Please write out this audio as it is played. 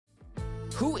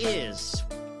Who is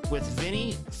with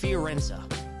Vinny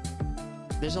Fiorenza?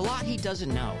 There's a lot he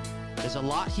doesn't know. There's a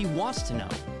lot he wants to know.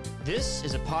 This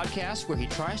is a podcast where he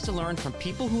tries to learn from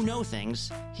people who know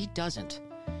things he doesn't.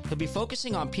 He'll be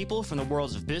focusing on people from the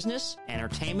worlds of business,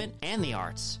 entertainment, and the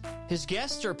arts. His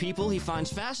guests are people he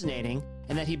finds fascinating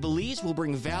and that he believes will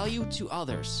bring value to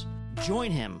others.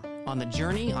 Join him on the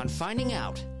journey on finding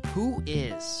out who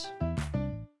is.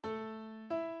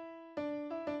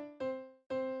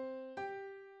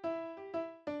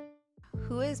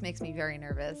 Who is makes me very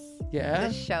nervous. Yeah?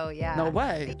 This show, yeah. No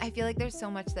way. I feel like there's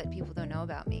so much that people don't know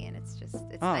about me, and it's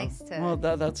nice to... Well,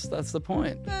 that's the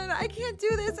point. And I can't do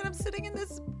this, and I'm sitting in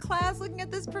this class looking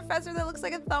at this professor that looks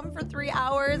like a thumb for 3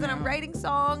 hours, and I'm writing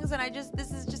songs, and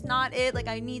this is just not it. Like,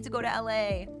 I need to go to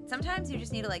LA. Sometimes you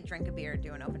just need to, like, drink a beer and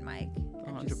do an open mic.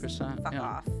 100%. Fuck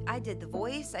off. I did The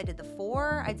Voice. I did The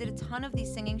Four. I did a ton of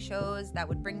these singing shows that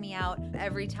would bring me out.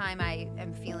 Every time I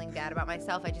am feeling bad about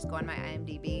myself, I just go on my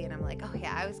IMDb and I'm like, oh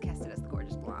yeah, I was casted as the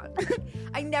gorgeous blonde.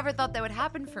 I never thought that would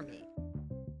happen for me.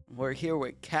 We're here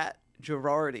with Katt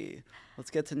Gerardi. Let's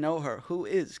get to know her. Who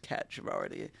is Katt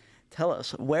Gerardi? Tell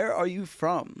us, where are you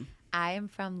from? I am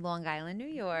from Long Island, New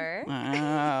York.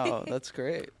 Wow, that's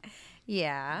great.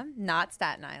 Yeah, not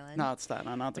Staten Island. Not Staten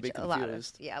Island, not to be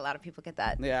confused. A lot of people get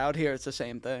that. Yeah, out here it's the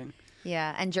same thing.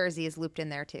 Yeah, and Jersey is looped in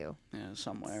there too. Yeah,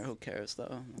 somewhere. Who cares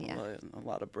though? Yeah. A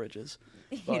lot of bridges.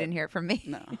 You didn't hear it from me.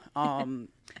 No.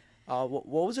 What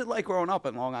was it like growing up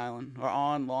in Long Island or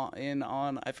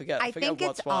I forget. I think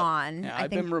what it's spot. on. Yeah, I've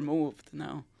been removed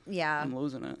now. Yeah. I'm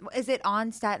losing it. Is it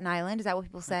on Staten Island? Is that what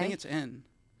people say? I think it's in.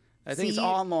 I think it's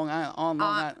on Long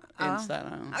Island. In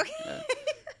Staten Island.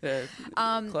 Okay.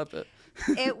 Yeah. Clip it.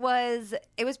 It was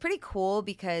pretty cool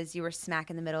because you were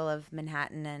smack in the middle of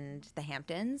Manhattan and the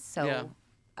Hamptons. So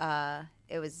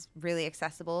it was really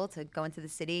accessible to go into the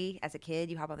city as a kid.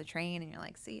 You hop on the train and you're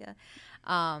like, see ya.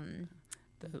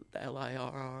 The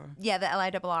LIRR. Yeah, the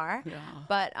LIRR. Yeah.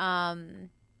 But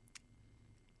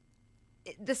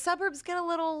the suburbs get a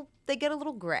little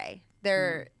gray.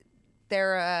 They're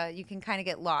you can kind of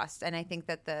get lost, and I think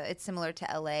that it's similar to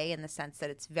LA in the sense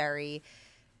that it's very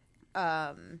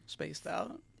spaced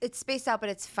out. It's spaced out, but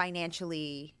it's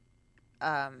financially,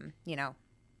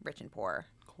 rich and poor.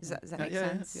 Cool. Does that make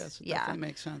sense? Yes, it definitely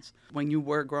makes sense. When you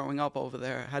were growing up over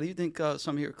there, how do you think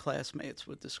some of your classmates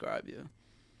would describe you?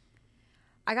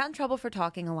 I got in trouble for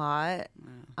talking a lot.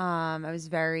 Yeah. I was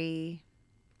very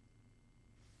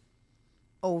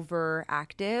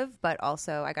overactive, but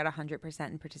also I got 100%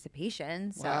 in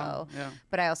participation. So, wow. Yeah.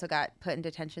 But I also got put in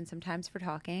detention sometimes for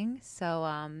talking.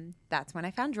 So that's when I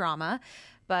found drama.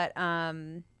 But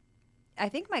I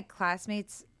think my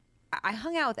classmates, I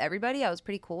hung out with everybody. I was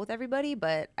pretty cool with everybody,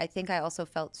 but I think I also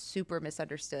felt super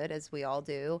misunderstood, as we all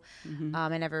do. Mm-hmm.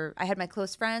 I had my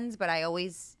close friends, but I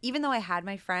always, even though I had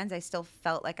my friends, I still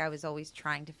felt like I was always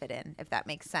trying to fit in, if that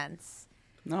makes sense.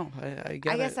 No, I get it.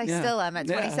 I guess I still am at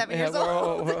 27 years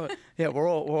old. We're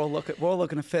all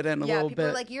looking to fit in a little bit. People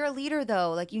are like, you're a leader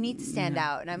though. Like, you need to stand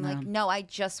out. And I'm like, no, I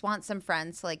just want some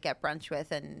friends to like get brunch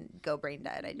with and go brain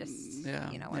dead. I just,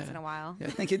 once in a while. Yeah,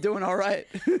 I think you're doing all right.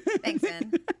 Thanks,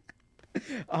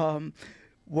 man.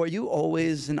 Were you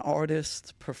always an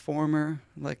artist, performer?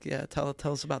 Like, tell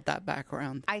us about that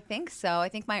background. I think so. I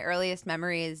think my earliest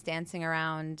memory is dancing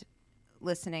around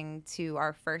listening to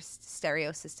our first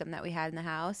stereo system that we had in the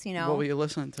house, What were you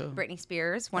listening to? Britney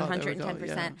Spears,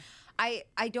 110%.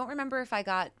 I don't remember if I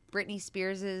got Britney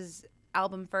Spears's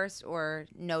album first or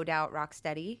No Doubt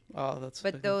Rocksteady. Oh,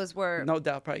 but those were... No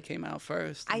Doubt probably came out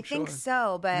first. I think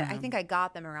so, but I think I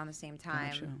got them around the same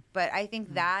time. Gotcha. But I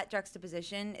think that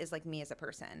juxtaposition is like me as a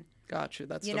person. Got you.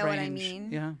 That's you the know range. what I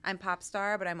mean? Yeah. I'm pop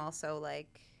star, but I'm also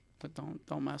like... But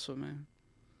don't mess with me.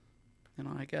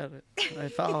 I get it.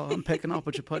 I'm picking up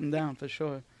what you're putting down for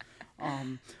sure.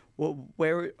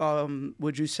 Where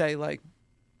would you say like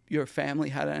your family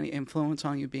had any influence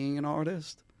on you being an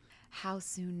artist? How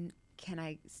soon can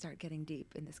I start getting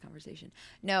deep in this conversation?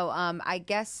 No, I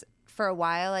guess for a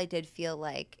while I did feel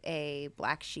like a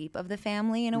black sheep of the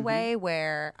family in a way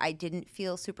where I didn't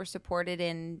feel super supported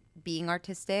in being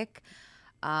artistic,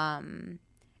 and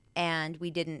we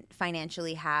didn't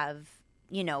financially have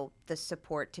the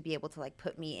support to be able to like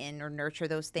put me in or nurture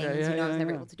those things. I was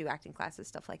never able to do acting classes,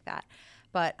 stuff like that.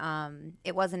 But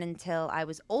it wasn't until I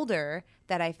was older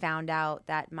that I found out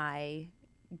that my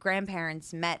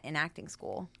grandparents met in acting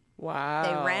school. Wow.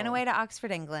 They ran away to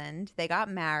Oxford, England. They got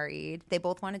married. They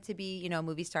both wanted to be,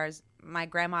 movie stars. My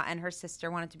grandma and her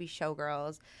sister wanted to be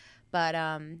showgirls. But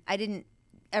I didn't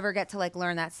ever get to like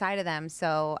learn that side of them.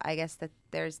 So I guess that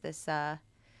there's this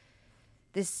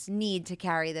this need to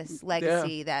carry this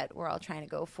legacy that we're all trying to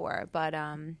go for. But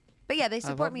But yeah, they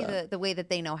support love me that. the way that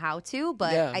they know how to.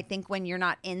 But Yeah. I think when you're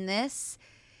not in this,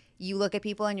 you look at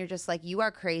people and you're just like, you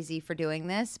are crazy for doing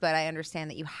this, but I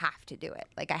understand that you have to do it.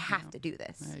 Like, I have to do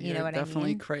this. Yeah, you know what I mean?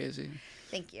 definitely crazy.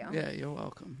 Thank you. Yeah, you're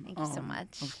welcome. Thank you so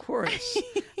much. Of course.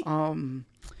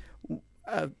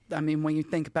 I mean, when you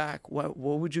think back, what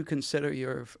would you consider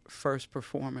your first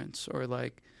performance, or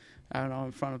like, I don't know,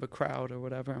 in front of a crowd or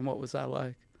whatever, and what was that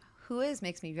like? Who Is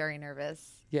makes me very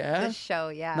nervous. Yeah? This show,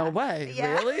 yeah. No way.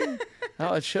 Yeah. Really?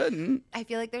 No, it shouldn't. I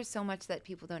feel like there's so much that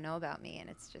people don't know about me, and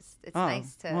it's Oh,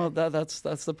 nice to. Well, that's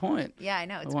the point. Yeah, I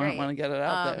know. It's I great. want to get it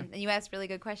out there. And you asked really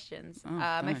good questions. Oh,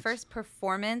 My thanks. first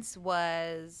performance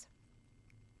was,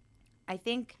 I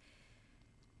think,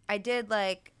 I did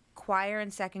like choir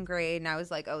in second grade, and I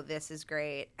was like, oh, this is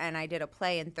great. And I did a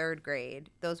play in third grade.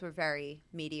 Those were very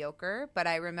mediocre, but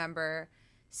I remember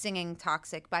singing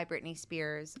Toxic by Britney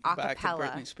Spears a Back to cappella.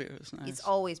 Britney Spears. Nice. It's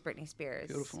always Britney Spears.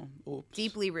 Beautiful. Oops.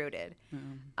 Deeply rooted.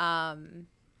 Yeah.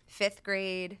 Fifth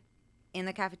grade, in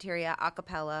the cafeteria, a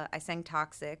cappella, I sang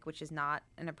Toxic, which is not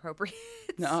an appropriate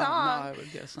No, song. I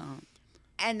would guess not.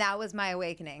 And that was my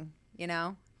awakening, you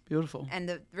know? Beautiful.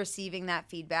 And receiving that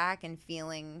feedback and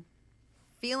feeling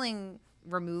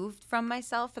removed from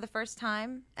myself for the first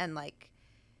time. And, like,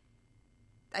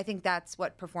 I think that's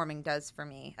what performing does for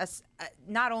me.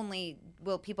 Not only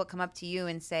will people come up to you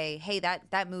and say, hey,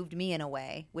 that moved me in a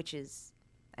way, which is,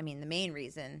 I mean, the main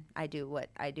reason I do what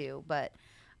I do, but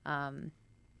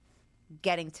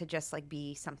getting to just like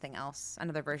be something else,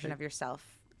 another version of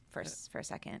yourself for a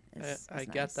second is I nice.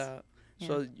 get that. Yeah.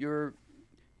 So you're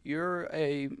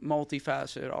a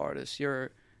multifaceted artist.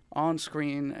 You're on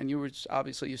screen, and you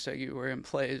say you were in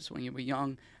plays when you were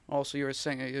young. Also, you're a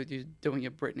singer. You're doing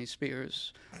your Britney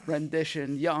Spears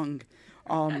rendition, young.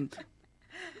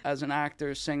 As an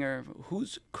actor, singer,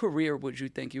 whose career would you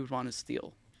think you would want to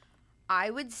steal? I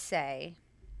would say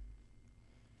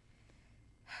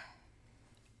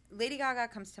Lady Gaga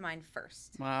comes to mind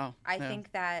first. Wow. I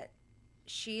think that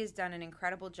she has done an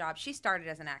incredible job. She started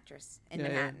as an actress in Yeah,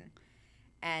 Manhattan.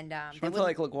 And She went to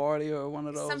like LaGuardia or one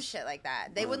of those. some shit like that.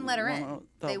 They wouldn't let her in.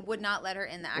 They would not let her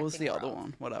in the acting What was the world. other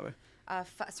one? Whatever.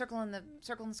 Circle in the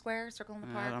square, circle in the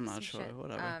park. I'm not some sure. shit.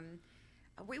 Whatever.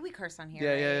 We curse on here.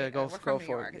 Yeah. right? Go We're for from New it.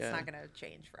 York. Yeah. It's not going to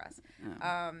change for us.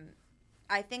 Yeah.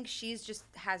 I think she's just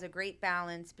has a great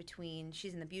balance between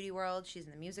she's in the beauty world, she's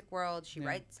in the music world. She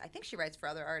writes. I think she writes for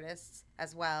other artists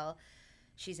as well.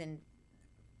 She's in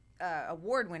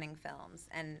award-winning films,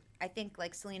 and I think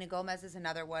like Selena Gomez is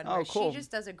another one where cool. she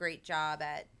just does a great job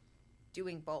at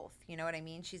doing both. You know what I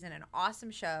mean? She's in an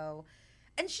awesome show,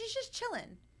 and she's just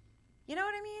chilling. You know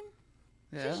what I mean?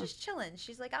 Yeah. She's just chilling.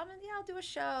 She's like, I'll do a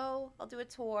show, I'll do a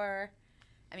tour.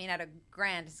 I mean, at a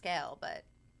grand scale, but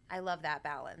I love that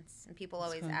balance. And people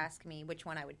always ask me which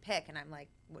one I would pick, and I'm like,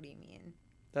 what do you mean?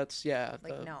 That's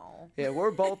Like, no. Yeah,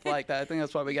 we're both like that. I think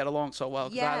that's why we get along so well.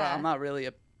 'Cause Yeah. I'm not really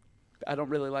I don't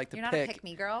really like to You're not pick. a pick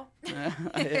me girl. Yeah,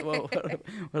 well,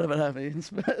 whatever that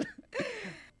means. But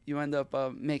you end up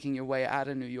making your way out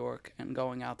of New York and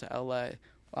going out to L.A.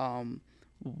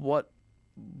 What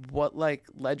like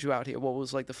led you out here? What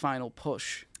was like the final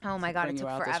push? Oh my God, bring it you took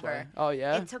out this forever. way? Oh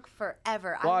yeah. It took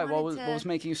forever. Why? I What wanted was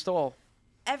making you stall?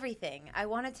 everything. I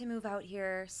wanted to move out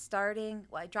here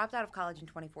I dropped out of college in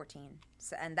 2014.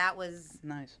 And that was,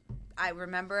 Nice. I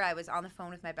remember I was on the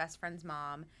phone with my best friend's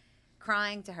mom,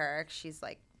 crying to her. She's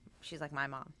like my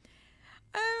mom.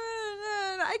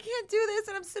 I can't do this,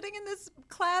 and I'm sitting in this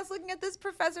class looking at this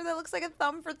professor that looks like a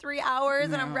thumb for 3 hours,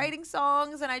 and I'm writing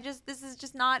songs, and this is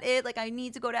just not it. Like, I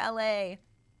need to go to LA.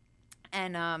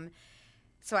 And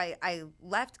so I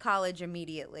left college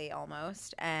immediately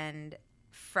almost, and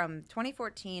from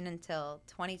 2014 until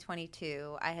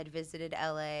 2022, I had visited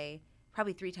LA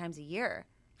probably 3 times a year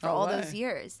for all those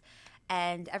years.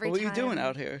 And every time. What were you doing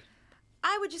out here?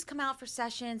 I would just come out for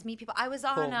sessions, meet people. I was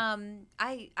on,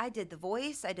 I did The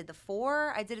Voice, I did The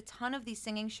Four, I did a ton of these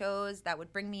singing shows that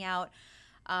would bring me out.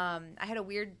 I had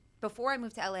before I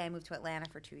moved to LA, I moved to Atlanta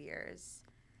for 2 years,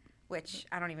 which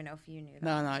I don't even know if you knew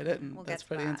that. No, I didn't. We'll That's get to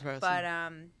pretty that.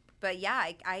 interesting. But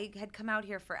yeah, I had come out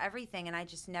here for everything, and I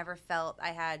just never felt I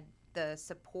had the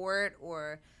support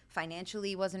or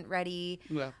financially wasn't ready.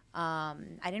 Yeah. I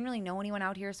didn't really know anyone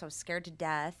out here, so I was scared to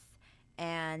death.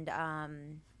 And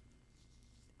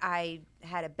I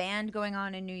had a band going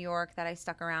on in New York that I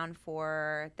stuck around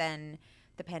for. Then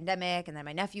the pandemic, and then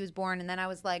my nephew was born, and then I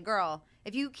was like, girl,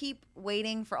 if you keep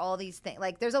waiting for all these things,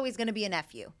 like, there's always going to be a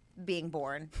nephew. being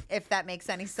born, if that makes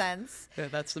any sense. Yeah,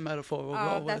 that's the metaphor we'll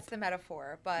roll That's with. the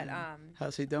metaphor. But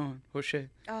How's he doing? Or she?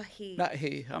 oh, he. Not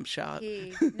he. I'm shot.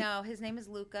 No, his name is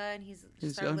Luca, and he's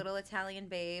just our good? little Italian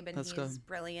babe, and That's he's good.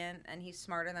 brilliant, and he's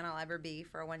smarter than I'll ever be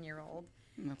for a 1-year-old.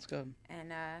 That's good.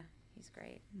 And he's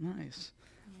great. Nice.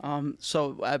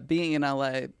 So being in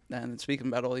LA and speaking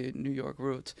about all your New York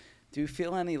roots, do you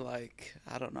feel any like,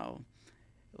 I don't know,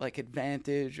 like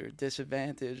advantage or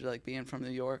disadvantage, like being from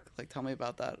New York? Like, tell me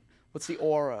about that. What's the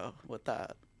aura with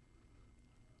that?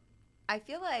 I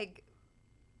feel like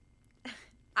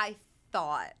I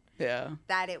thought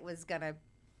that it was going to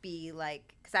be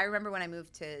like, because I remember when I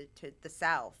moved to the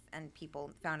South and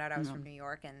people found out I was from New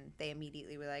York, and they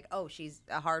immediately were like, oh, she's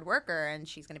a hard worker and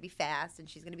she's going to be fast and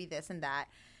she's going to be this and that.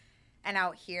 And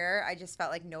out here, I just felt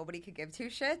like nobody could give two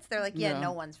shits. They're like, yeah,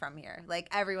 no one's from here. Like,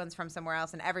 everyone's from somewhere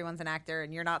else and everyone's an actor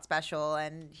and you're not special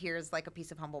and here's like a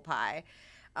piece of humble pie.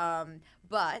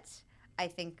 But I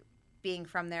think being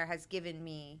from there has given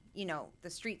me, you know, the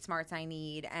street smarts I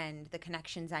need and the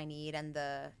connections I need and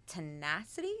the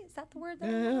tenacity. Is that the word?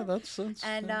 Yeah, that's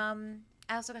and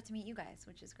I also got to meet you guys,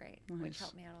 which is great, which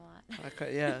helped me out a lot.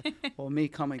 Okay, yeah. Well, me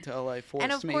coming to LA forced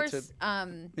and of me course,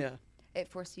 to... it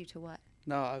forced you to what?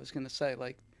 No, I was going to say,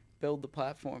 like, build the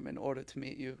platform in order to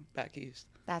meet you back east.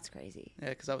 That's crazy. Yeah,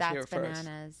 because I was here first.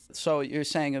 Bananas. So you're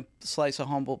saying a slice of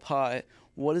humble pie.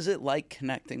 What is it like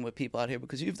connecting with people out here?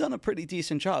 Because you've done a pretty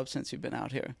decent job since you've been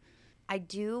out here. I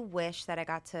do wish that I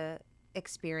got to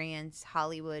experience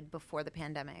Hollywood before the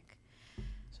pandemic.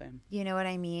 Same. You know what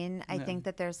I mean? I think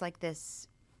that there's like this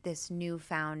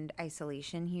newfound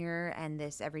isolation here and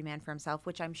this every man for himself,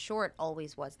 which I'm sure it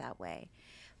always was that way.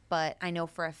 But I know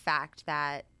for a fact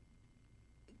that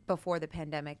before the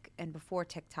pandemic and before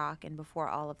TikTok and before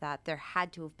all of that, there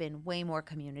had to have been way more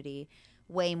community,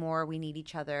 way more we need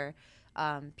each other.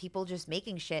 People just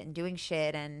making shit and doing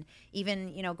shit. And even,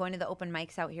 you know, going to the open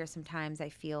mics out here sometimes, I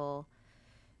feel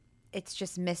it's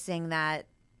just missing that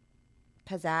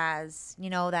pizzazz, you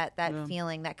know, that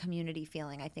feeling, that community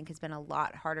feeling, I think has been a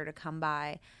lot harder to come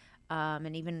by.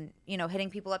 And even, you know, hitting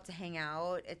people up to hang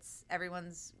out,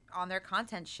 everyone's on their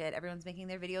content shit. Everyone's making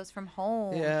their videos from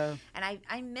home. Yeah. And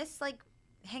I miss, like,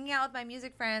 hanging out with my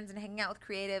music friends and hanging out with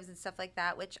creatives and stuff like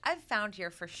that, which I've found here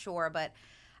for sure. But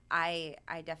I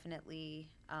definitely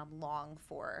long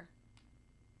for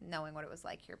knowing what it was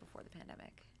like here before the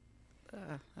pandemic.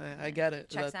 I get it.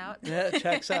 Checks out? Yeah,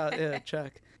 checks out. Yeah,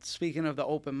 check. Speaking of the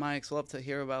open mics, love to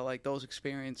hear about, like, those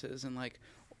experiences. And, like,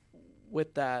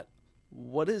 with that,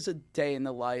 what is a day in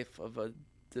the life of a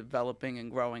developing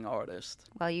and growing artist?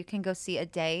 Well, you can go see a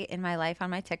day in my life on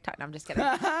my TikTok. No, I'm just kidding.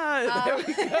 There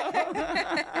we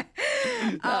go.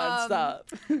 Non-stop.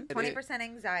 20%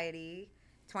 anxiety,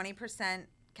 20%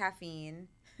 caffeine,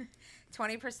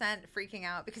 20% freaking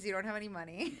out because you don't have any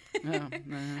money.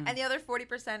 And the other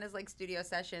 40% is like studio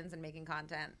sessions and making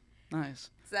content. Nice.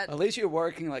 So at least you're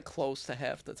working like close to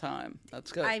half the time.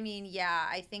 That's good. I mean, yeah,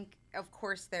 I think, of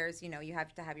course, there's, you know, you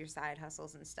have to have your side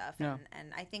hustles and stuff. And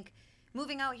I think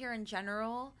moving out here in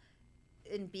general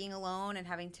and being alone and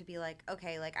having to be like,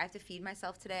 okay, like I have to feed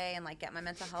myself today and like get my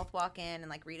mental health walk in and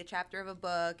like read a chapter of a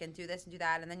book and do this and do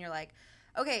that. And then you're like,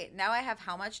 okay, now I have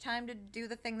how much time to do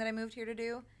the thing that I moved here to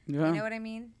do? Yeah. You know what I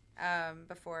mean?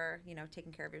 Before, you know,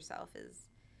 taking care of yourself is...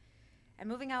 And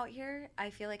moving out here,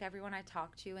 I feel like everyone I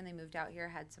talked to when they moved out here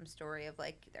had some story of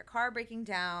like their car breaking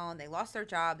down, they lost their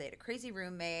job, they had a crazy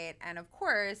roommate, and of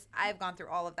course, I've gone through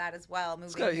all of that as well.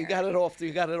 Moving here, you got it off.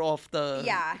 You got it off the.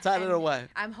 It's out of the way.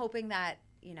 I'm hoping that,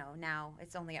 you know, now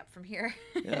it's only up from here.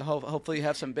 Yeah, hopefully you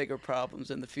have some bigger problems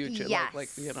in the future. Yes. Like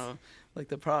you know, like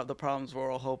the problems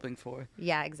we're all hoping for.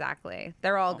 Yeah, exactly.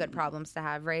 They're all good problems to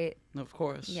have, right? Of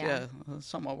course. Yeah.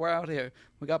 Somewhat. We're out here.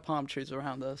 We got palm trees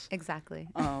around us. Exactly.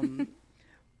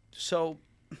 So,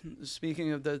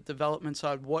 speaking of the development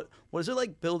side, what is it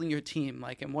like building your team?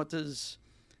 Like, and what does,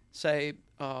 say,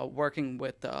 working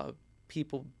with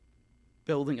people,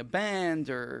 building a band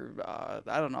or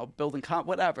I don't know, building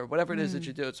whatever it is that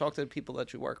you do. Talk to the people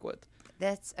that you work with.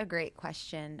 That's a great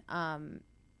question.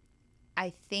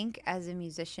 I think as a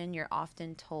musician, you're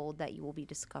often told that you will be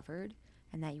discovered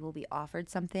and that you will be offered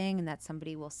something and that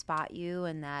somebody will spot you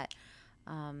and that.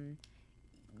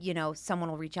 You know,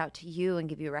 someone will reach out to you and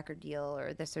give you a record deal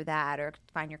or this or that or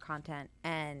find your content.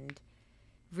 And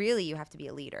really, you have to be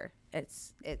a leader.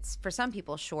 It's for some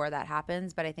people, sure, that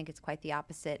happens, but I think it's quite the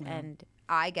opposite. Mm-hmm. And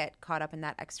I get caught up in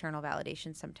that external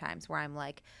validation sometimes where I'm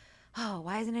like, oh,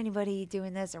 why isn't anybody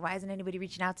doing this? Or why isn't anybody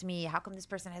reaching out to me? How come this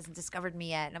person hasn't discovered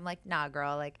me yet? And I'm like, nah,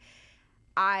 girl, like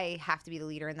I have to be the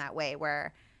leader in that way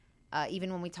where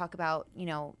even when we talk about, you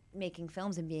know, making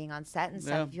films and being on set and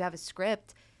stuff, if you have a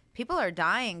script, people are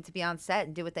dying to be on set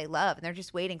and do what they love, and they're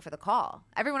just waiting for the call.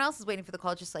 Everyone else is waiting for the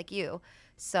call just like you.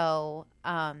 So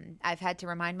I've had to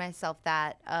remind myself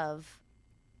that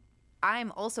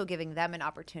I'm also giving them an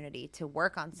opportunity to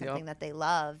work on something that they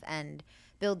love and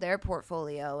build their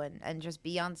portfolio and just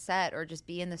be on set or just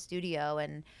be in the studio.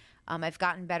 And I've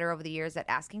gotten better over the years at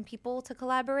asking people to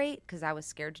collaborate because I was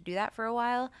scared to do that for a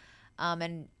while.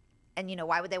 And you know,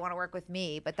 why would they want to work with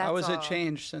me? But that's how has it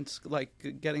changed since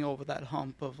like getting over that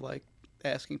hump of like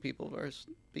asking people versus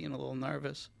being a little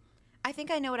nervous? I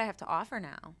think I know what I have to offer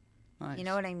now. Nice. You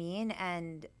know what I mean?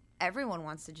 And everyone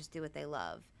wants to just do what they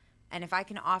love. And if I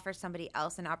can offer somebody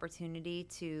else an opportunity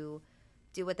to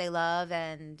do what they love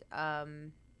and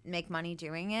make money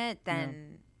doing it,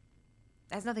 then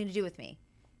that has nothing to do with me.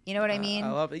 You know what I mean?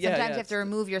 I love it. Sometimes you have to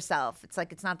remove yourself. It's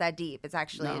like it's not that deep. It's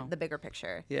actually the bigger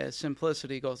picture. Yeah,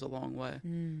 simplicity goes a long way.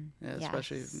 Yeah,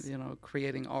 especially, you know,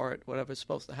 creating art. Whatever's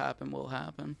supposed to happen will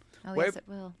happen. Oh, yes, it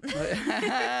will.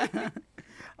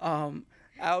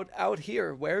 Out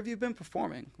here, where have you been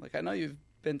performing? Like, I know you've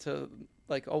been to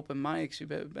like open mics.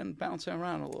 You've been bouncing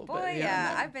around a little bit.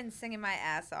 Yeah, I've been singing my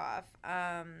ass off.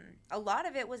 A lot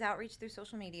of it was outreach through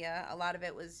social media. A lot of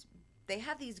it was they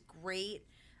have these great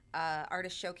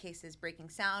artist showcases, Breaking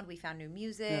Sound. We found new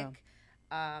music.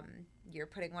 You're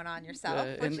putting one on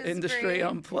yourself, which is Industry great.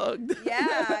 Unplugged.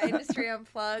 Yeah, Industry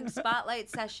Unplugged, Spotlight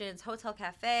Sessions, Hotel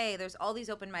Cafe. There's all these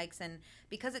open mics, and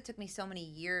because it took me so many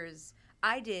years,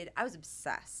 I was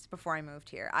obsessed before I moved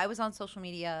here. I was on social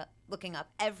media looking up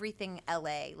everything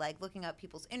LA, like looking up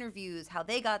people's interviews, how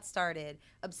they got started,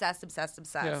 obsessed.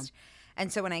 Yeah. And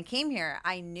so when I came here,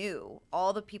 I knew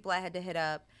all the people I had to hit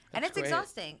up. And it's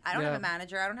exhausting. I don't have a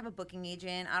manager. I don't have a booking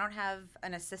agent. I don't have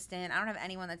an assistant. I don't have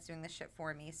anyone that's doing this shit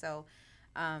for me. So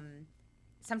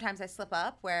sometimes I slip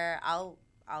up where I'll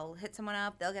hit someone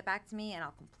up, they'll get back to me, and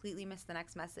I'll completely miss the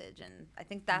next message. And I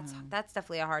think that's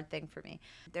definitely a hard thing for me.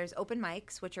 There's open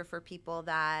mics, which are for people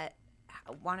that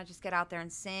want to just get out there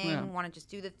and sing, want to just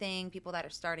do the thing, people that are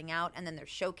starting out. And then there's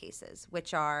showcases,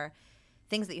 which are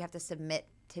things that you have to submit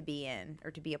to be in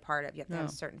or to be a part of. You have to have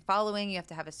a certain following. You have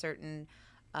to have a certain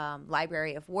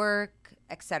library of work,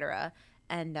 etc.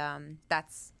 And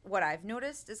that's what I've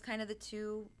noticed is kind of the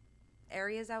two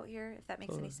areas out here, if that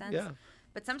makes any sense. Yeah.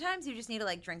 But sometimes you just need to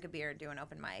like drink a beer and do an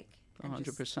open mic and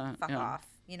 100%, just fuck off.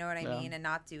 You know what I mean? And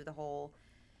not do the whole.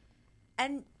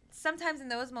 And sometimes in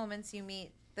those moments you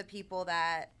meet the people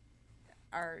that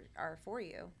are for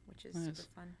you, which is super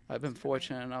fun. I've been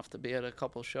fortunate enough to be at a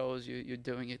couple shows. You're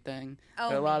doing your thing. Oh,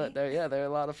 they're a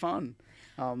lot of fun.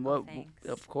 Thanks.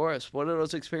 Of course. What are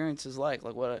those experiences like?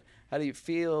 Like, how do you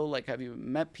feel? Like, have you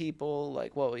met people?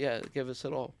 Like, give us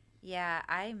it all. Yeah,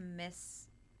 I miss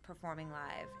performing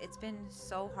live. It's been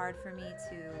so hard for me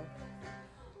to,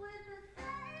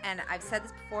 and I've said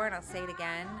this before and I'll say it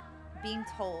again,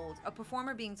 a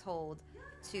performer being told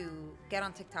to get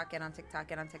on TikTok,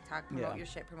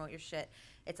 promote your shit.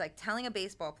 It's like telling a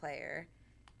baseball player,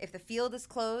 if the field is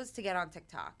closed, to get on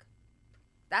TikTok.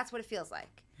 That's what it feels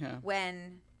like. Yeah.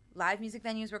 When live music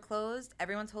venues were closed,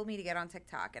 everyone told me to get on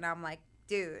TikTok. And I'm like,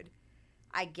 dude,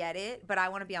 I get it, but I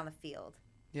want to be on the field.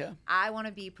 Yeah. I want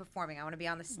to be performing. I want to be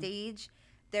on the stage.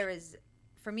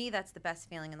 For me, that's the best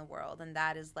feeling in the world. And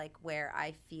that is like where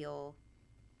I feel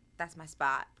that's my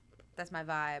spot. That's my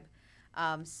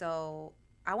vibe. So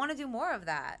I want to do more of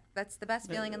that. That's the best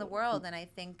feeling in the world. And I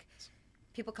think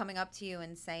people coming up to you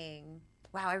and saying,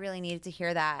 wow, I really needed to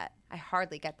hear that. I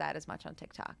hardly get that as much on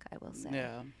TikTok, I will say.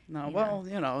 Yeah.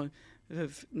 No,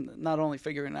 if not only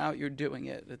figuring out you're doing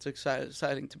it, it's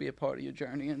exciting to be a part of your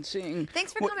journey and seeing.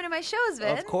 Thanks for coming to my shows,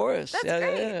 Vin. Of course. That's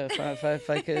great. Yeah. If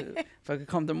I could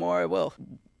come to more, I will.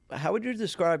 How would you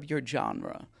describe your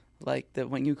genre? Like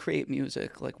when you create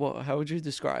music, like how would you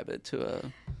describe it to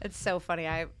a? It's so funny.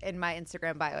 In my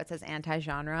Instagram bio it says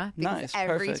anti-genre. Nice.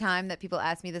 Every Perfect. time that people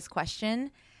ask me this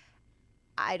question,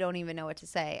 I don't even know what to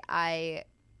say. I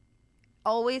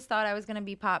always thought I was going to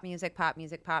be pop music,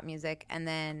 and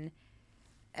then,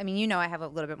 I mean, I have a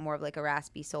little bit more of like a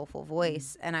raspy, soulful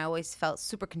voice, and I always felt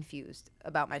super confused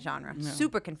about my genre. Yeah.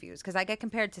 Super confused, because I get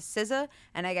compared to SZA,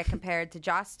 and I get compared to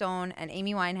Joss Stone and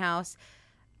Amy Winehouse.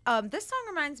 This song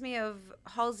reminds me of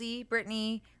Halsey,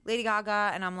 Britney, Lady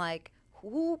Gaga, and I'm like,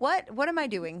 what am I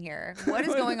doing here? What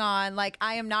is going on? Like,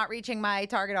 I am not reaching my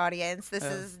target audience. This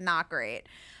is not great.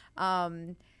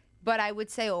 But I would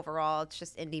say overall, it's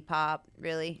just indie pop,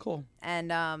 really. Cool.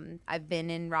 And I've been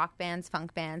in rock bands,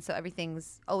 funk bands, so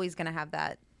everything's always going to have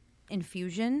that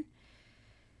infusion.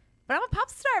 But I'm a pop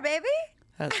star, baby.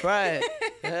 That's right.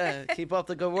 Yeah, keep up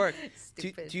the good work.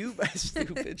 Stupid. Do you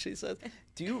stupid? She says.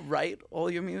 Do you write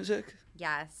all your music?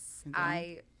 Yes,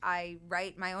 Okay. I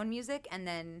write my own music, and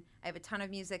then I have a ton of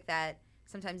music that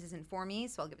sometimes isn't for me,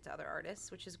 so I'll give it to other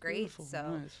artists, which is great. Beautiful,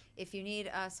 So nice. if you need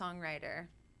a songwriter,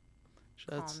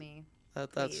 call me.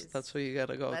 Please. That's where you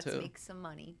gotta go Let's to. make some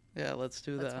money. Yeah, let's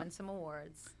do Let's that. win some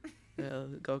awards. Yeah,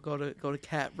 go to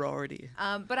Katt Gerardi.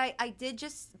 But I did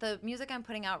just the music I'm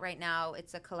putting out right now.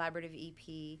 It's a collaborative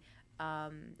EP.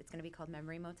 It's going to be called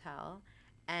Memory Motel,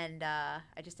 and I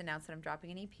just announced that I'm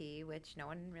dropping an EP, which no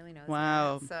one really knows.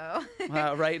 Wow. Yet, so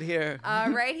Wow, right here.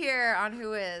 right here on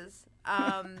Who Is.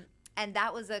 And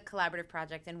that was a collaborative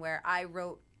project, and where I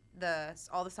wrote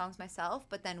all the songs myself,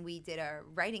 but then we did a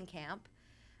writing camp.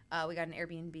 We got an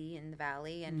Airbnb in the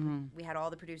Valley, and we had all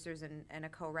the producers and a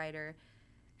co-writer.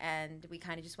 And we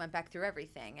kind of just went back through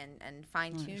everything and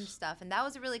fine-tuned stuff. And that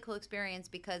was a really cool experience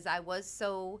because I was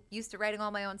so used to writing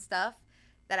all my own stuff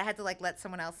that I had to, let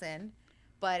someone else in.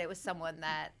 But it was someone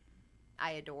that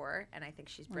I adore, and I think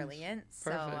she's brilliant.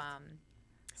 Perfect.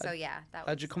 So yeah, that was...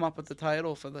 How'd you come up with the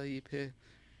title for the EP?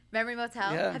 Memory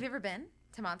Motel. Yeah. Have you ever been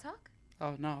to Montauk?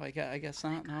 Oh, no, I guess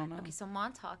not. No. Okay, so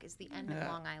Montauk is the end of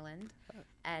Long Island.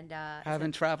 And I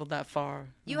haven't traveled that far.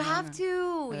 You have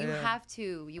to. Yeah, You yeah. have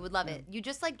to. You would love it. You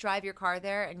just drive your car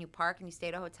there and you park and you stay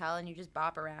at a hotel and you just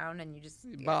bop around and you just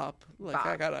Bop. Bop.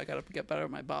 I gotta get better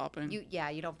at my bopping.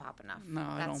 You don't pop enough. No,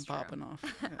 I That's don't bop true.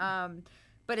 enough. Yeah.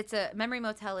 But it's a Memory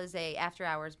Motel is a after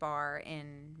hours bar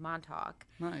in Montauk,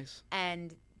 Nice.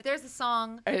 and there's a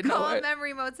song I know called it.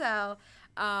 Memory Motel,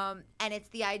 and it's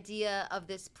the idea of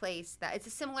this place that it's a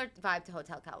similar vibe to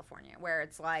Hotel California, where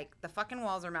it's like the fucking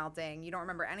walls are melting. You don't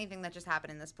remember anything that just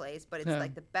happened in this place, but it's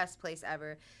like the best place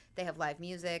ever. They have live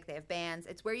music, they have bands.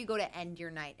 It's where you go to end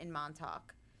your night in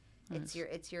Montauk. Nice.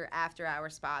 It's your after hour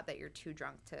spot that you're too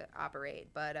drunk to operate.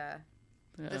 But Yeah.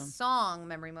 the song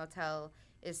Memory Motel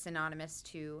is synonymous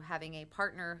to having a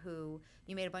partner who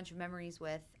you made a bunch of memories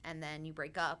with, and then you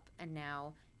break up, and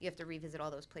now you have to revisit all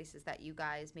those places that you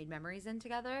guys made memories in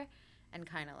together, and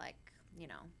kind of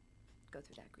go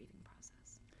through that grieving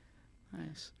process.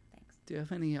 Nice. Thanks. Do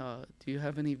you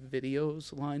have any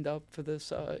videos lined up for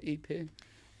this EP?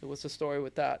 What's the story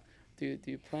with that? Do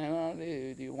you plan on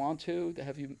it? Do you want to?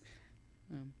 Have you?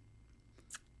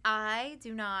 I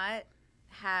do not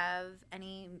have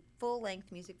any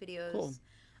full-length music videos. Cool.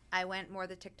 I went more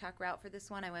the TikTok route for this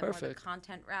one. I went more the Perfect.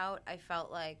 content route. I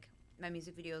felt like my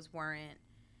music videos weren't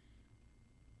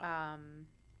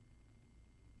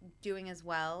doing as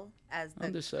well as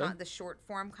Understood. the short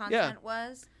form content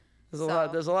was. There's a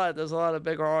lot of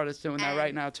bigger artists doing that right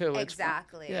And- now too. It's fun.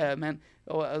 Exactly. Yeah, man.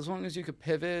 Oh, as long as you could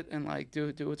pivot and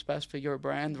do what's best for your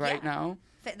brand right Yeah. now.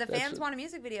 The fans want a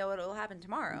music video, it'll happen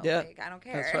tomorrow. Yeah, I don't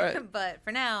care. that's right. But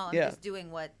for now, I'm Yeah. just doing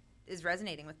what is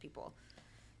resonating with people.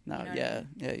 No, You know what I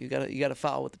yeah. You gotta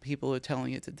follow what the people are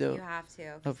telling you to do. You have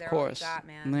to. 'Cause Of they're course. all you got,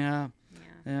 man. Yeah.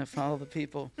 Yeah. Follow the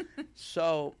people.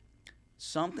 So,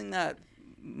 something that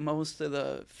most of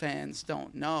the fans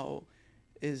don't know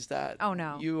is that Oh,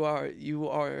 no. you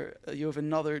have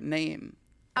another name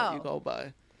that you Oh. go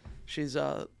by. She's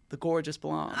the gorgeous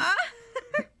blonde.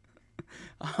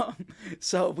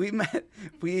 So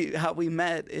how we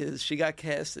met is she got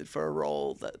casted for a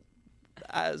role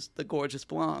as the gorgeous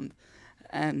blonde,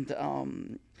 and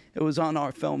it was on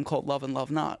our film called Love and Love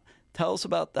Not. Tell us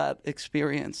about that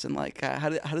experience and how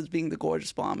does being the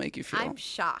gorgeous blonde make you feel? I'm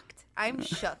shocked. I'm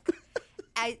shook.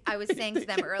 I was saying to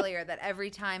them earlier that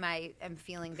every time I am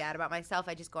feeling bad about myself,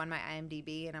 I just go on my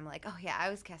IMDb and I'm like, oh yeah,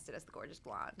 I was casted as the gorgeous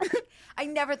blonde. I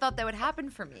never thought that would happen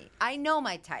for me. I know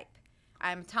my type.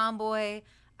 I'm a tomboy.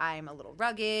 I'm a little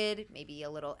rugged, maybe a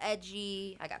little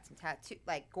edgy. I got some tattoo,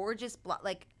 gorgeous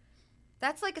blonde.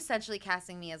 That's essentially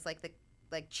casting me as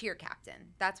the cheer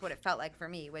captain. That's what it felt like for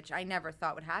me, which I never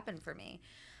thought would happen for me.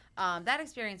 That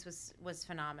experience was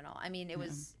phenomenal. I mean, it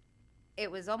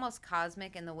was almost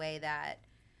cosmic in the way that,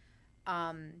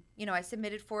 I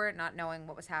submitted for it not knowing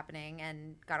what was happening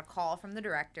and got a call from the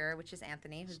director, which is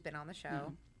Anthony, who's been on the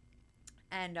show.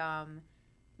 And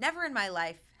never in my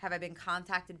life have I been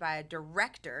contacted by a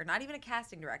director, not even a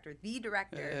casting director, the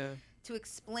director, to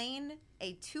explain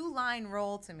a 2-line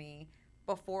role to me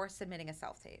before submitting a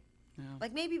self-tape. Yeah.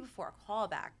 Maybe before a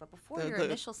callback, but before your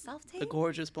initial self-tape. The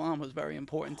gorgeous blonde was very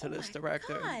important to this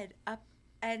director. God.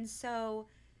 And so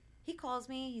he calls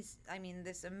me. He's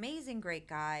this amazing, great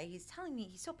guy. He's telling me,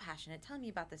 he's so passionate, telling me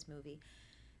about this movie.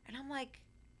 And I'm like,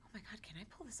 oh my God, can I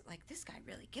pull this? This guy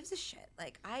really gives a shit.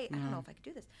 I don't know if I could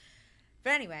do this.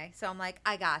 But anyway, so I'm like,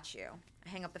 I got you. I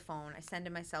hang up the phone. I send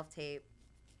him my self-tape.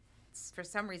 For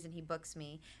some reason, he books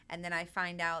me. And then I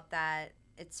find out that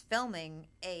it's filming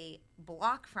a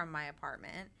block from my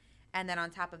apartment. And then on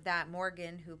top of that,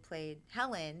 Morgan, who played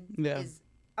Helen, is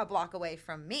a block away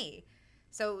from me.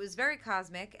 So it was very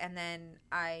cosmic. And then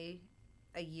a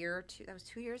year or two, that was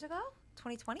 2 years ago?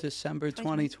 2020? December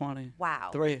 2020.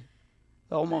 Wow.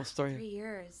 Almost 3. 3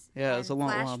 years. Yeah, it's a long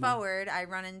flash while. Forward, I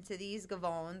run into these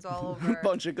Gavones all over.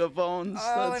 Bunch of Gavones.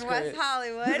 Oh, That's in great. West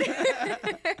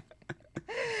Hollywood.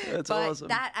 That's but awesome.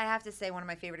 That, I have to say, one of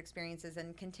my favorite experiences,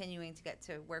 and continuing to get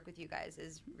to work with you guys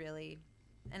is really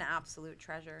an absolute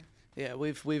treasure. Yeah,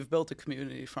 we've built a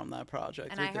community from that project.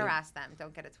 And I harass them.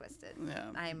 Don't get it twisted. Yeah,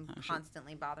 I'm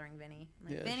constantly bothering Vinny. I'm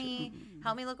like, Yeah, Vinny,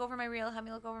 help me look over my reel. Help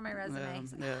me look over my resume.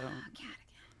 He's like, Katt again.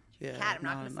 Yeah, Katt, I'm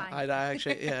not going to sign. I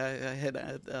actually, I hit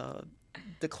a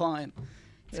decline.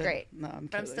 It's great. No, I'm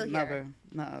but kidding. I'm still here. Never.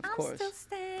 No, of course. I'm still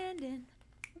standing.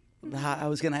 I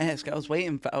was gonna ask. I was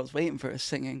waiting for a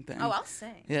singing thing. Oh, I'll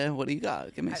sing. Yeah, what do you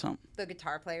got? Give me something. The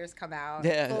guitar players come out.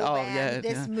 Yeah. Full Oh, band,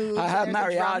 yeah. This moves. I have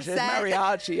mariachi.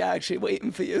 mariachi actually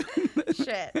waiting for you.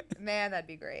 Shit, man, that'd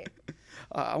be great.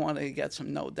 I want to get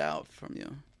some No Doubt from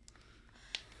you.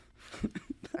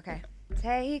 Okay.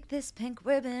 Take this pink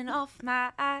ribbon off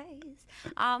my eyes.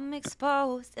 I'm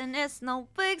exposed and it's no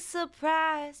big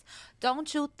surprise.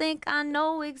 Don't you think I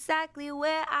know exactly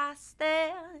where I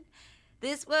stand?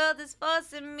 This world is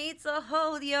forcing me to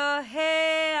hold your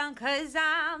hand, 'cause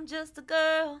I'm just a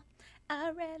girl.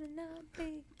 I'd rather not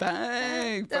be.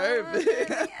 Bang!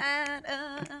 Perfect.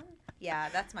 Yeah,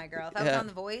 that's my girl. If I was on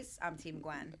The Voice, I'm Team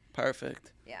Gwen.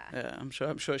 Perfect. Yeah. Yeah, I'm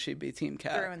sure she'd be Team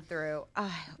Katt. Through and through. Oh, I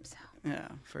hope so. Yeah,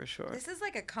 for sure. This is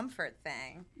like a comfort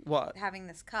thing. What? Having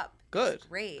this cup. Good. It's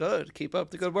great. Good. Keep up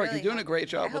the good work. Really You're doing a great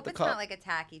job with the cup. I hope it's not like a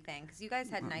tacky thing, because you guys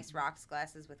had nice rocks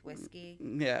glasses with whiskey.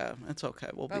 Yeah, it's okay.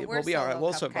 We'll be we're all right.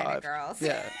 We'll solo cup survive. kinda girls.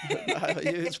 Yeah,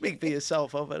 you speak for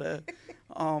yourself over there.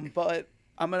 But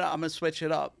I'm gonna switch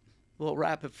it up. A little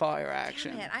rapid fire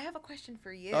action. Damn it, I have a question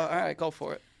for you. All right, go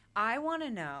for it. I want to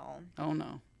know. Oh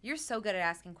no. You're so good at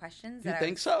asking questions. You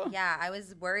think so? Yeah, I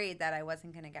was worried that I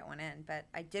wasn't going to get one in, but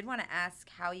I did want to ask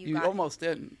how you got. You almost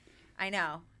didn't. I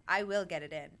know. I will get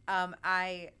it in.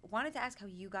 I wanted to ask how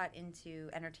you got into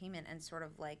entertainment and sort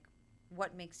of like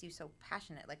what makes you so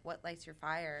passionate? Like what lights your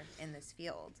fire in this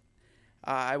field?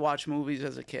 I watched movies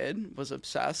as a kid, was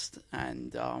obsessed,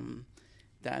 and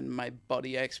then my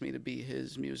buddy asked me to be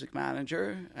his music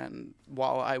manager, and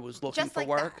while I was looking Just for like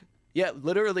work. that. Yeah,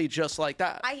 literally just like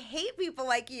that. I hate people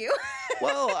like you.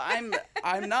 Well, I'm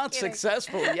not Kidding.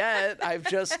 successful yet. I'm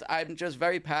just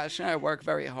very passionate. I work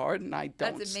very hard, and I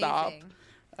don't That's stop. amazing.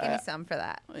 Give me some for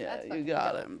that. Yeah, That's you fucking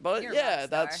got dope. it. But You're a yeah, rock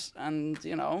star. that's and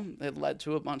it led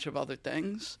to a bunch of other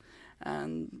things,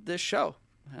 and this show.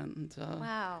 And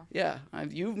Wow. yeah,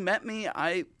 you met me.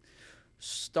 I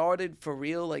started for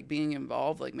real, like being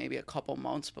involved, like maybe a couple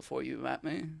months before you met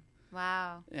me.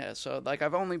 Wow. Yeah, so like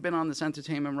I've only been on this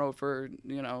entertainment road for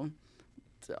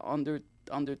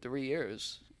under 3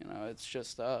 years. It's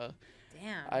just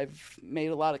Damn. I've made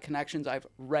a lot of connections. I've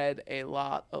read a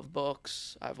lot of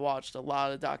books. I've watched a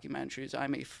lot of documentaries.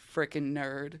 I'm a freaking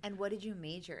nerd. And what did you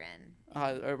major in?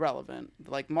 Irrelevant,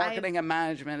 like marketing and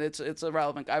management. It's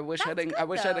irrelevant. I wish I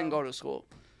didn't go to school,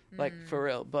 like for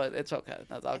real. But it's okay.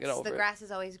 I'll get over The it. grass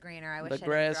is always greener. I wish I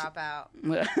grass- didn't drop out.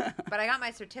 But I got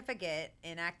my certificate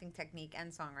in acting technique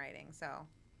and songwriting, so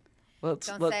don't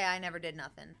say I never did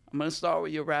nothing. I'm gonna start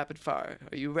with your rapid fire.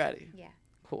 Are you ready? Yeah.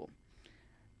 Cool.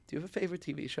 Do you have a favorite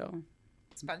TV show?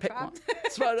 Pick one.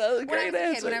 SpongeBob. Great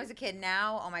answer. When I was a kid,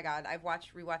 now, oh my God, I've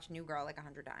rewatched New Girl like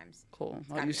 100 times. Cool.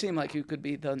 Well, you seem like you could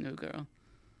be the new girl.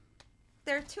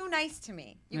 They're too nice to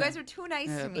me. You guys are too nice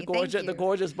to me. The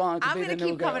gorgeous blonde could I'm be the gonna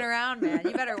new keep girl. coming around, man.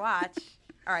 You better watch.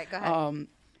 All right, go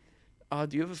ahead.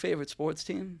 Do you have a favorite sports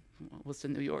team? What's the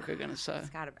New Yorker gonna say?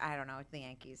 I don't know. It's the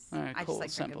Yankees. All right, I cool. just like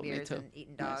Simple. drinking Me beers too. and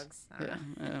eating dogs. I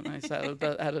don't know. Nice.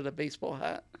 Added a baseball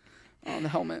hat on the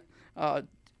helmet.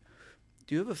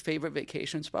 Do you have a favorite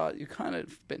vacation spot? You kind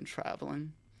of been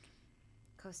traveling.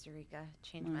 Costa Rica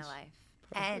changed Nice. my life.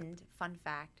 Perfect. And fun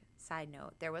fact, side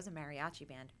note, there was a mariachi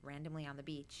band randomly on the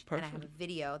beach. Perfect. And I have a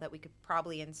video that we could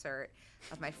probably insert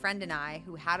of my friend and I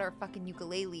who had our fucking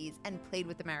ukuleles and played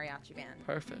with the mariachi band.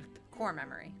 Perfect. Core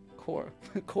memory. Core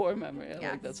memory. I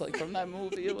Yes. like that's like from that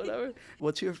movie or whatever.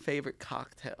 What's your favorite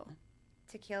cocktail?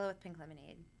 Tequila with pink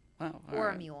lemonade. Wow. all Or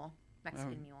right. a mule.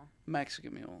 Mexican mule.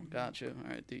 Mexican mule. Gotcha. All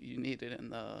right. You need it in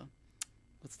the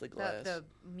what's the glass? The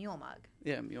mule mug.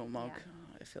 Yeah, mule mug. Yeah.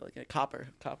 I feel like a copper.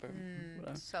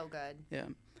 Whatever. So good. Yeah.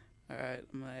 All right.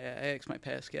 I asked my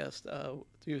past guest,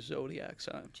 your zodiac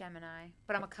sign. Gemini.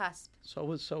 But I'm a cusp. So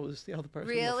was the other person.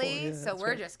 Really? Before. Yeah, So that's we're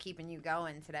right. just keeping you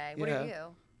going today. What Yeah. are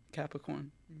you?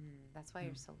 Capricorn. That's why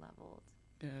you're so leveled.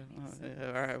 Yeah,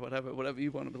 all right, whatever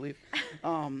you want to believe.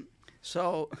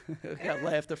 So, got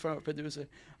laughter from our producer.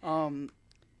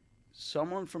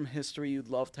 Someone from history you'd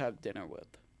love to have dinner with.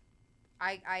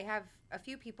 I have a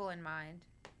few people in mind,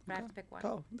 but I have to pick one.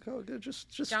 Go.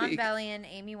 Just John speak. Bellion,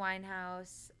 Amy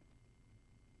Winehouse,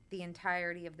 the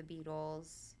entirety of the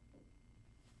Beatles,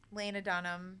 Lena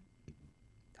Dunham,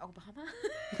 Obama.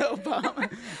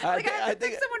 Obama. I have to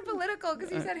pick someone political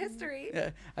because you said history.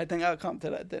 Yeah, I think I'll come to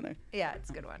that dinner. Yeah,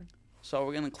 it's a good one. So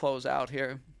we're gonna close out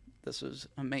here. This is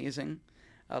amazing.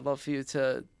 I'd love for you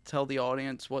to tell the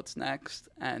audience what's next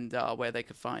and where they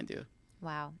could find you.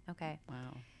 Wow. Okay.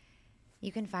 Wow.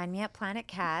 You can find me at Planet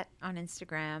Katt on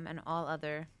Instagram and all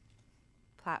other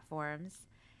platforms.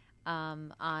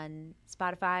 On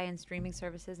Spotify and streaming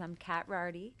services, I'm Katt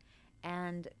Gerardi.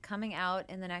 And coming out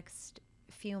in the next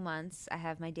few months, I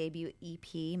have my debut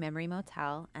EP, Memory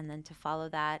Motel, and then to follow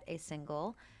that, a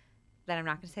single that I'm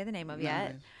not going to say the name of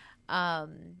yet.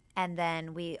 And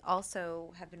then we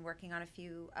also have been working on a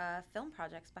few film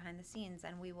projects behind the scenes,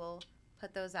 and we will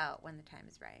put those out when the time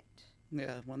is right.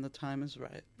 Yeah, when the time is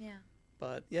right. Yeah.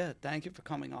 But yeah, thank you for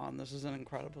coming on. This is an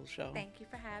incredible show. Thank you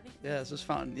for having me. Yeah, this is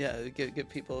fun. Yeah, give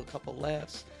people a couple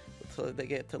laughs so they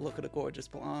get to look at a gorgeous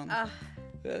blonde.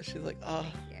 Yeah, she's like, oh.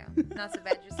 Thank you. Not so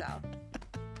bad yourself.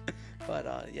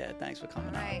 But yeah, thanks for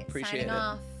coming All right, on. Appreciate signing it.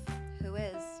 off. Who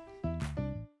is?